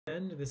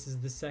end. This is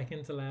the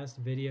second to last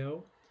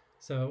video.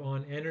 So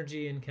on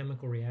energy and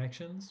chemical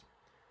reactions,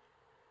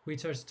 we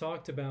just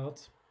talked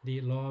about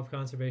the law of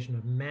conservation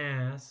of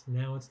mass.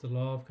 Now it's the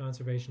law of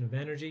conservation of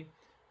energy.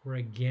 We're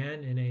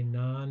again in a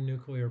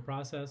non-nuclear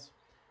process,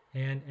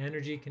 and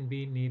energy can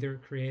be neither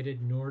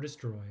created nor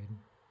destroyed.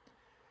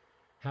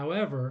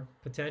 However,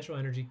 potential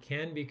energy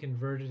can be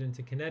converted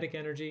into kinetic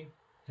energy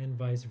and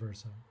vice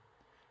versa.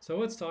 So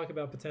let's talk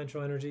about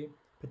potential energy.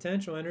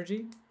 Potential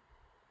energy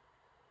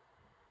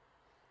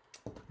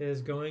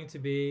is going to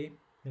be,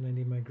 and I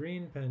need my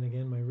green pen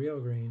again, my real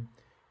green,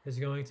 is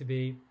going to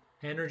be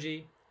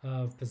energy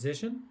of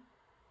position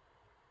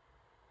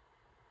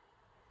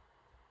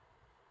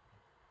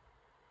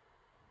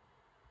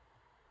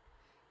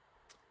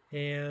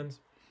and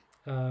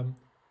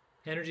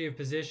energy of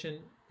position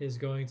is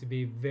going to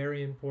be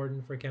very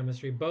important for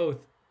chemistry,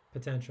 both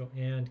potential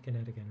and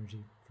kinetic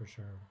energy for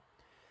sure.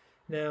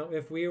 Now,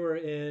 if we were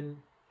in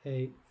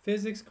a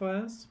physics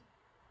class,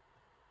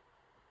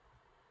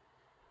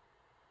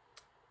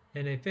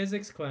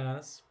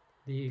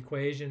 the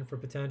equation for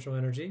potential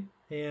energy,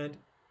 and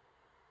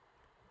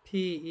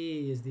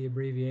PE is the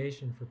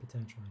abbreviation for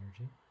potential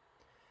energy.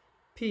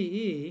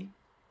 PE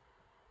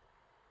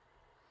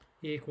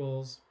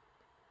equals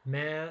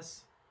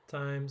mass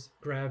times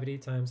gravity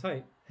times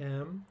height,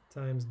 m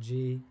times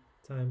g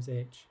times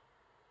h.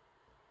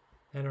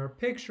 And our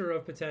picture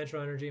of potential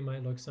energy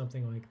might look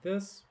something like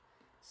this.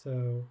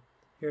 So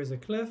here's a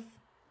cliff.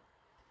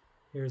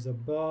 Here's a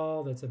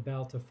ball that's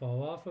about to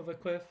fall off of a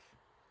cliff.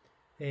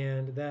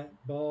 And that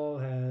ball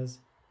has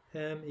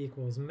m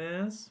equals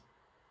mass.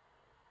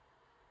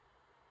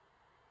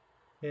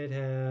 It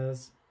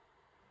has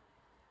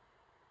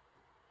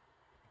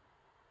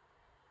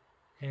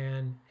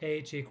and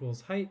h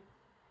equals height.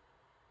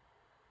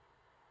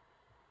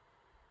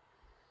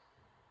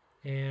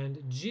 And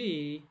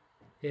g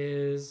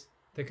is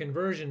the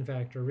conversion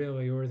factor,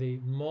 really, or the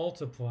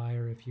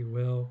multiplier, if you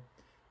will.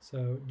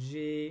 So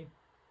g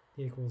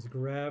equals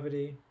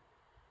gravity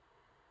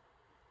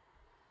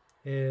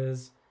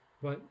is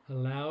what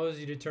allows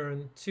you to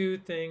turn two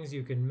things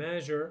you can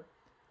measure,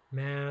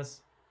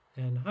 mass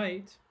and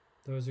height,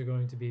 those are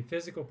going to be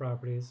physical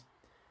properties,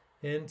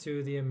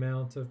 into the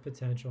amount of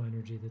potential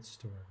energy that's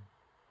stored.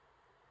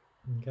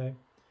 Okay?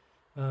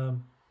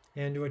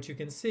 And what you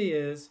can see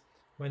is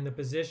when the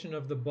position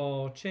of the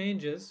ball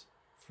changes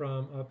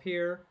from up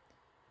here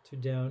to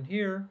down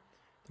here,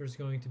 there's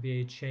going to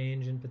be a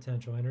change in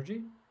potential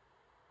energy.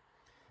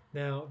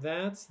 Now,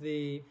 that's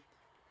the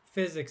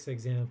physics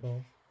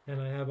example,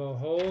 and I have a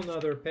whole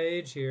nother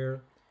page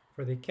here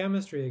for the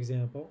chemistry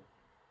example.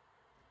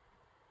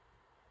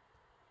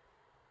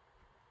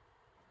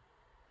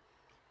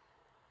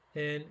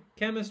 In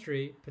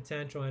chemistry,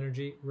 potential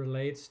energy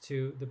relates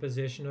to the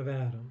position of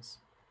atoms.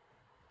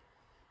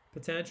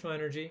 Potential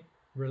energy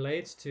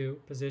relates to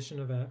positions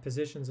of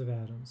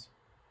atoms.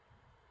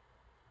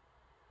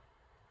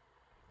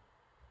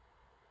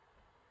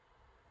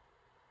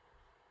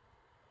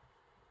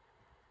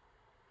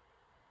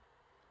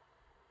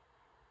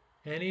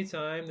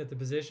 Anytime that the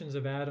positions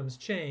of atoms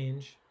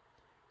change,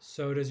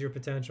 so does your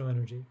potential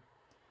energy.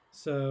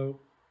 So,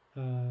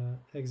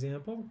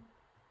 example,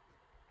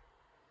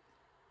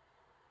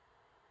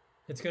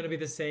 it's going to be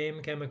the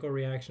same chemical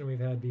reaction we've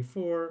had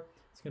before.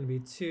 It's going to be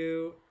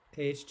two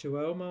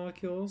H2O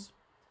molecules,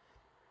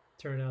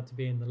 turn out to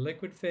be in the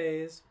liquid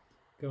phase,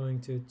 going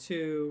to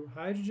two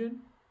hydrogen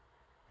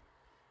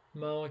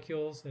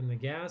molecules in the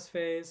gas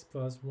phase,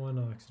 plus one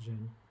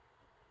oxygen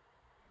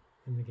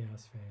in the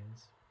gas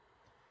phase.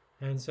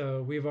 And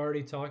so we've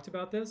already talked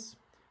about this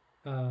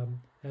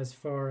as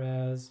far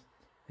as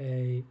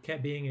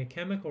being a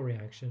chemical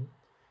reaction.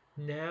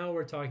 Now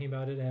we're talking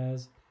about it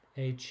as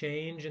a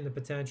change in the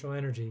potential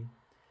energy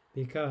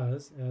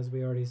because, as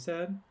we already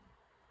said,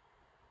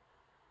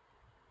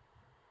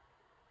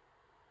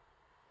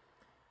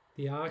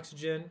 the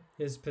oxygen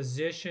is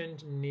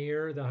positioned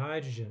near the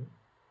hydrogen.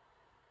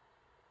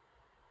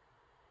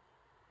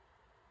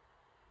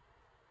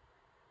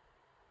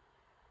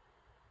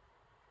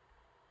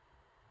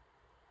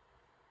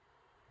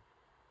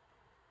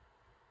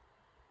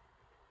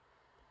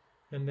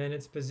 And then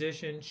its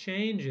position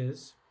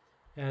changes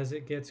as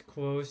it gets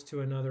close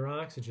to another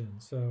oxygen.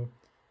 So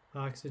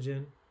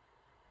oxygen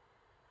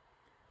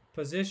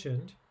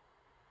positioned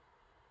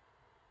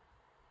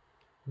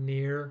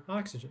near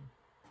oxygen.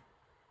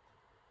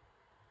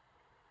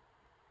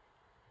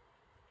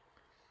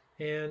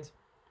 And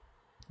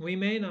we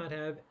may not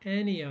have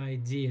any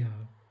idea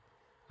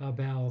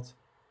about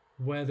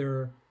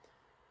whether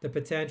the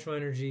potential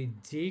energy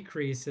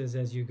decreases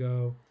as you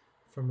go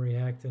from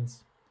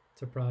reactants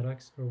to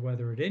products or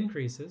whether it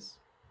increases,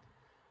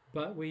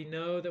 but we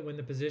know that when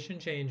the position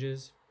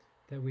changes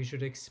that we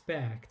should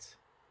expect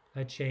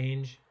a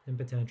change in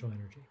potential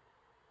energy.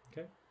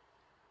 Okay?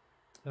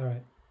 All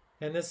right.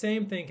 And the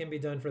same thing can be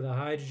done for the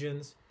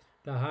hydrogens.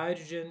 The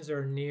hydrogens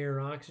are near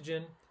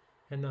oxygen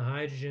and the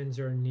hydrogens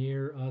are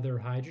near other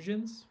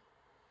hydrogens.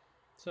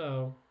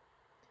 So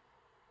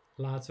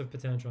lots of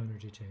potential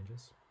energy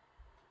changes.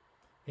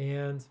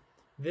 And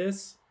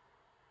This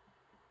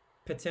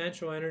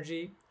potential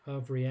energy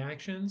of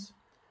reactions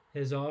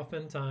is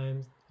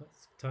oftentimes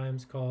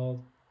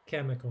called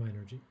chemical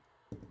energy.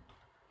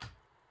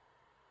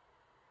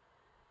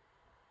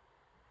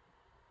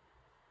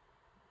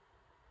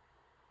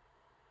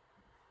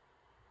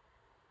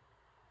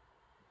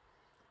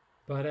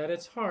 But at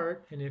its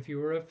heart, and if you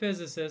were a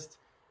physicist,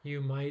 you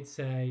might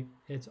say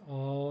it's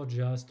all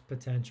just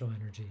potential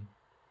energy.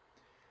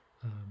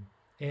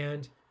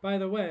 And by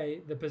the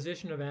way, the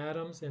position of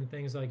atoms in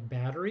things like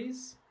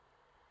batteries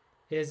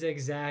is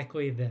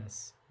exactly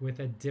this, with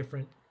a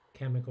different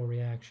chemical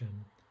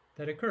reaction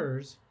that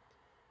occurs.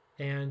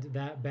 And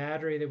that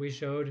battery that we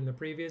showed in the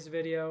previous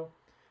video,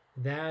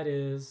 that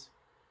is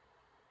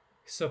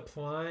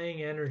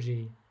supplying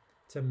energy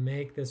to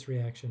make this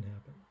reaction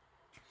happen.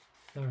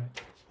 All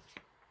right.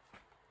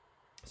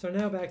 So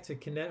now back to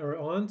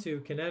on to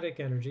kinetic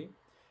energy.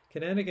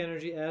 Kinetic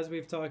energy, as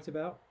we've talked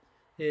about,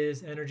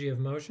 is energy of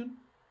motion.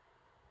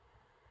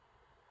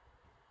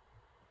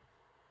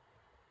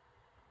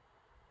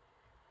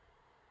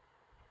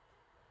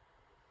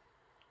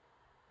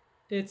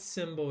 Its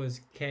symbol is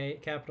K,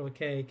 capital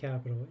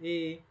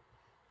E,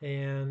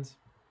 and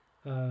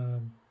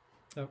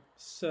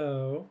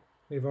so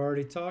we've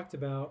already talked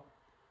about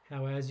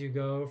how as you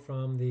go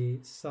from the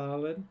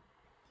solid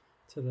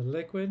to the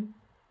liquid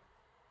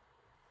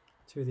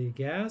to the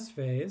gas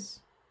phase,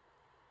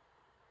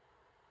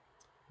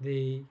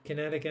 the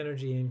kinetic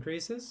energy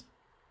increases.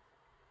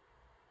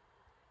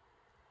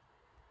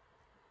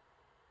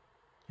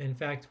 In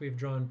fact, we've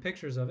drawn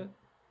pictures of it.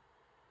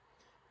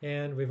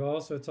 And we've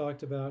also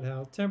talked about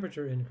how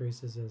temperature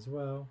increases as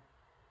well.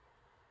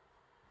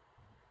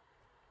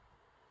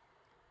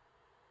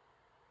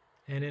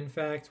 And in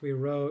fact, we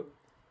wrote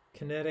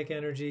kinetic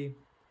energy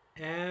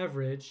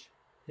average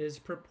is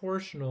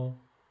proportional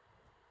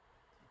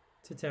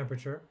to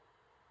temperature.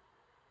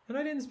 And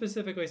I didn't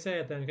specifically say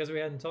it then because we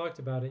hadn't talked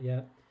about it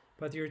yet,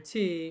 but your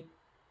T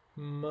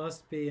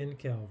must be in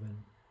Kelvin.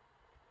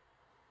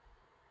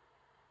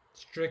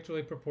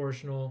 Strictly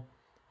proportional.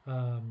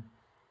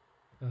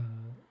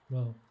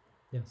 Well,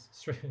 yes,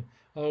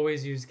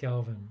 always use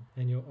Kelvin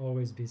and you'll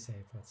always be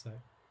safe, let's say.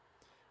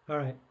 All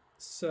right,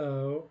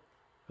 so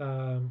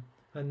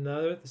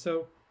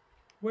so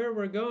where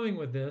we're going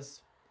with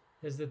this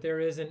is that there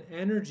is an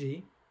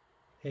energy,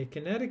 a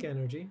kinetic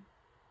energy,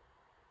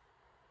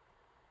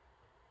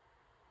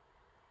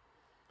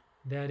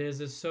 that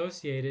is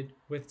associated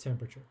with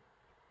temperature.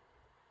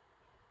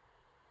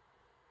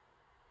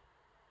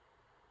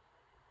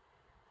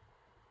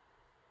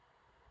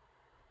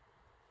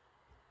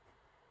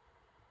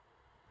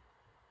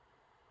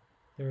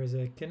 There is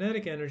a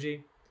kinetic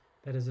energy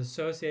that is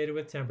associated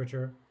with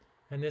temperature,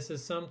 and this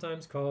is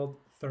sometimes called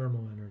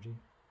thermal energy.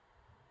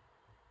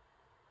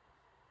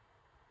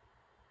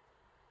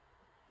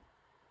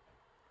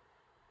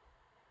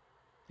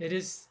 It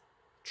is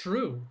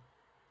true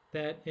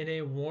that in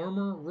a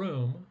warmer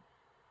room,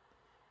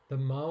 the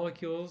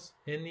molecules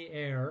in the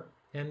air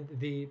and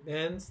the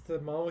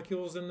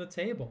molecules in the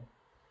table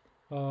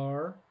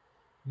are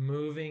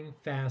moving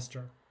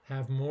faster,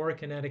 have more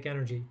kinetic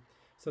energy.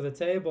 So the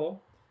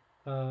table,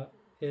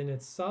 in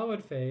its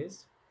solid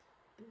phase,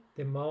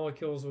 the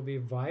molecules will be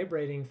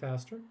vibrating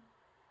faster,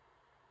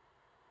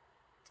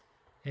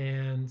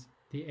 and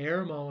the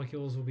air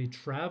molecules will be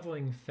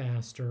traveling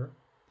faster,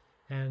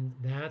 and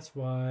that's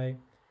why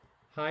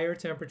higher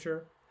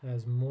temperature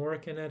has more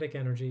kinetic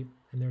energy,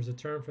 and there's a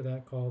term for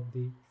that called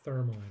the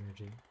thermal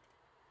energy.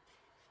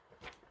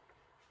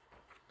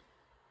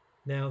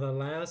 Now, the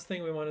last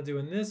thing we want to do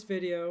in this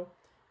video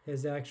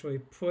is actually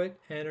put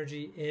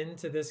energy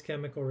into this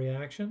chemical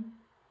reaction.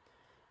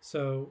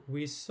 So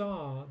we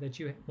saw that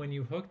when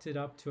you hooked it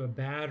up to a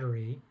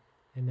battery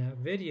in that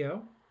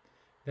video,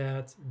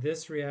 that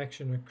this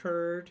reaction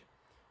occurred.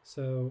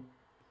 So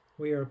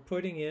we are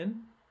putting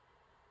in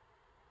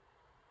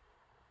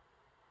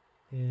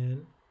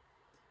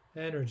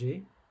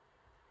energy,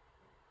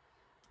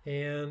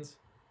 and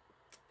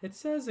it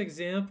says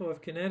example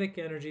of kinetic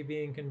energy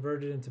being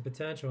converted into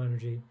potential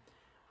energy.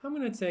 I'm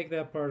going to take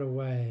that part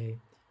away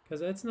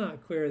because it's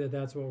not clear that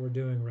that's what we're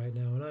doing right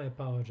now, and I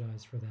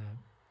apologize for that.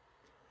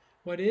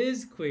 What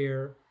is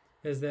clear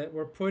is that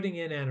we're putting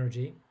in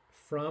energy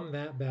from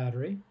that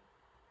battery,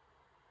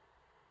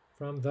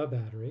 from the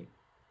battery,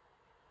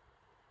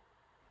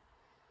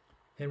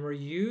 and we're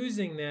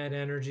using that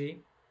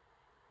energy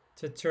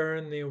to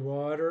turn the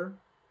water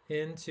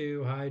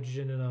into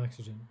hydrogen and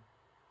oxygen,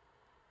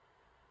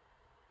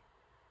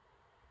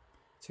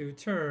 to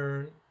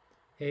turn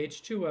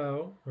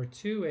H2O, or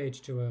two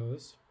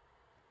H2Os,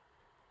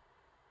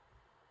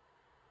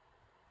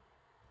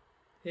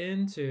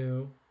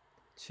 into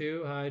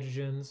two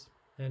hydrogens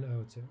and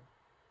O2.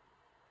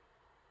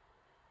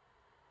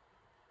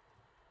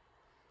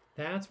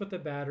 That's what the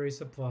battery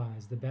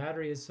supplies. The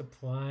battery is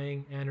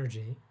supplying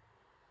energy,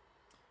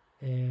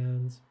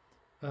 and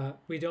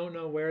we don't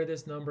know where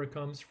this number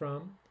comes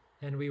from,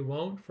 and we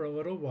won't for a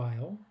little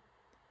while.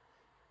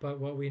 But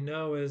what we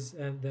know is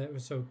that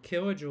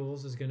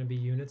kilojoules is going to be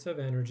units of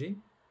energy.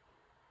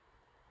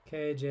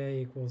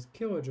 kJ equals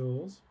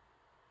kilojoules,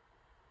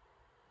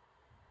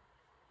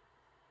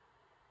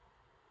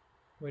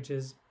 which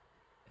is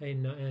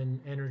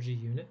an energy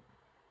unit.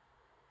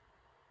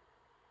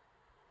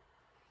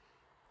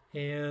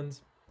 And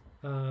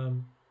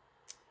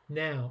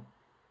now,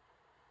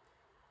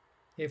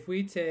 if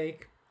we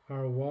take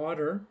our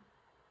water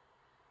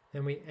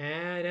and we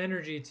add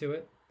energy to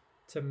it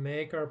to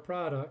make our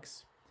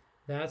products,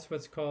 that's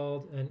what's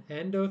called an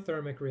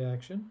endothermic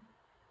reaction.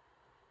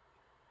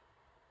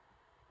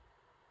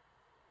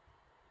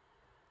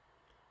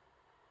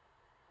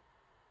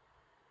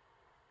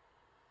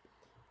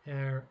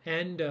 Our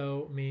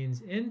endo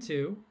means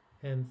into,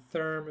 and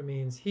therm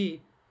means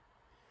heat.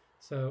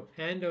 So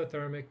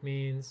endothermic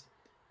means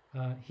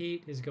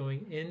heat is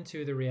going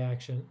into the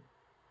reaction,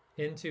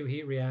 into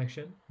heat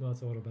reaction. Well,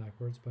 it's a little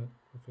backwards, but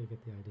hopefully you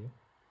get the idea.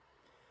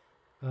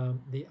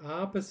 The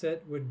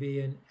opposite would be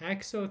an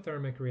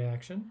exothermic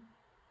reaction.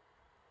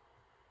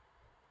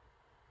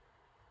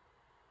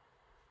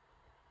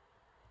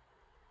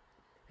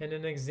 And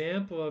an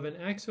example of an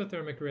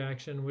exothermic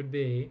reaction would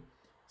be,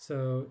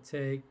 so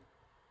take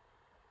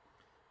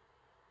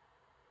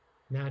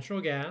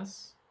natural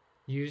gas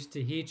used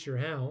to heat your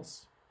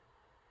house,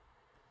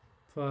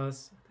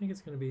 plus, I think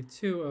it's going to be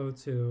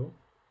 2O2,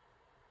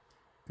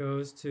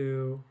 goes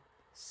to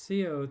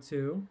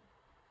CO2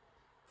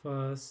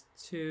 plus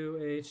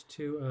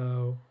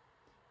 2H2O,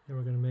 and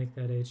we're going to make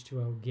that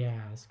H2O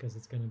gas because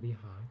it's going to be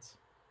hot,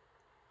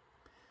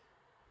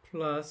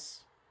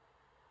 plus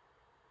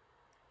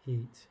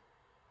heat.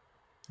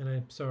 And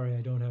I'm sorry,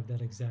 I don't have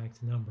that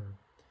exact number.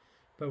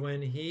 But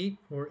when heat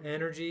or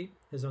energy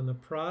is on the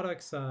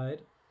product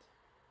side,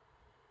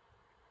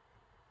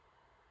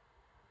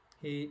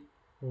 heat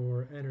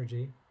or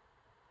energy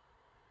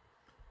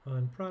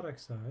on product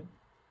side,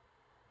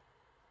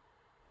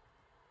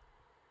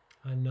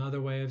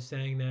 another way of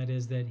saying that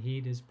is that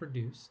heat is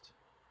produced,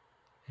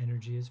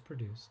 energy is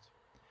produced.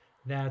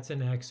 That's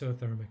an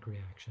exothermic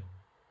reaction.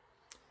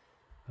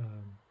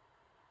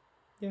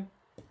 Yeah.